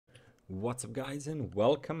What's up guys, and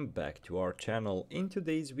welcome back to our channel. In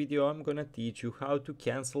today's video I'm gonna teach you how to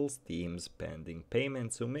cancel Steam's pending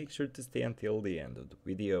payment, so make sure to stay until the end of the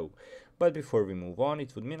video. But before we move on,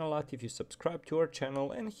 it would mean a lot if you subscribe to our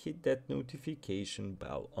channel and hit that notification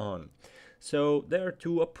bell on. So there are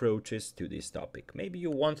two approaches to this topic. Maybe you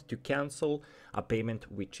want to cancel a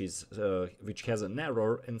payment which has an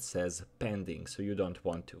error and says pending, so you don't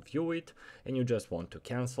want to view it and you just want to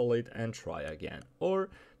cancel it and try again. Or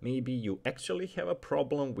maybe you actually have a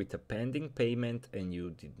problem with a pending payment and you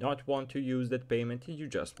did not want to use that payment and you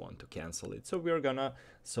just want to cancel it. So we're gonna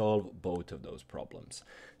solve both of those problems.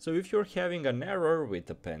 So if you're having an error with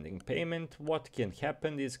a pending payment, what can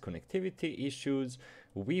happen is connectivity issues,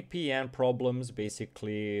 VPN problems.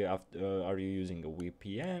 Basically, are you using a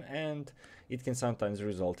VPN, and it can sometimes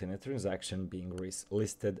result in a transaction being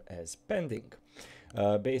listed as pending.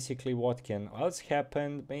 Basically, what can else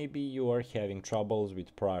happen? Maybe you are having troubles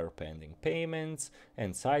with prior pending payments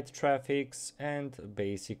and site traffics, and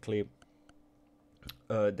basically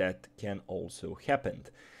that can also happen.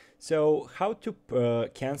 So how to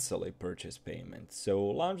cancel a purchase payment? So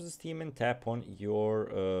launch the Steam and tap on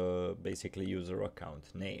your basically user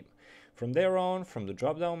account name. From there on, from the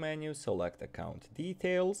drop-down menu, select account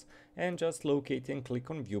details and just locate and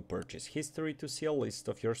click on view purchase history to see a list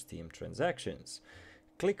of your Steam transactions.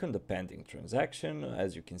 Click on the pending transaction,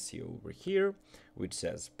 as you can see over here, which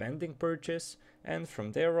says pending purchase, and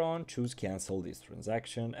from there on choose cancel this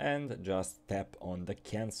transaction and just tap on the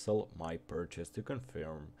cancel my purchase to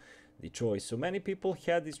confirm the choice. So many people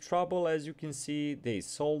had this trouble. As you can see, they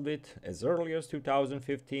solved it as early as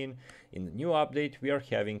 2015. In the new update we are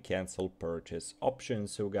having cancel purchase option.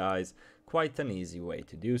 So guys, quite an easy way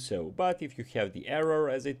to do so. But if you have the error,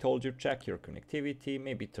 as I told you, check your connectivity,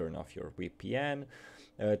 maybe turn off your VPN,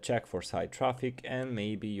 check for site traffic, and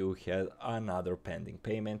maybe you had another pending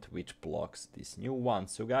payment which blocks this new one.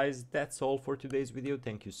 So guys, that's all for today's video.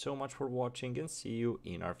 Thank you so much for watching and see you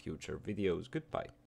in our future videos. Goodbye.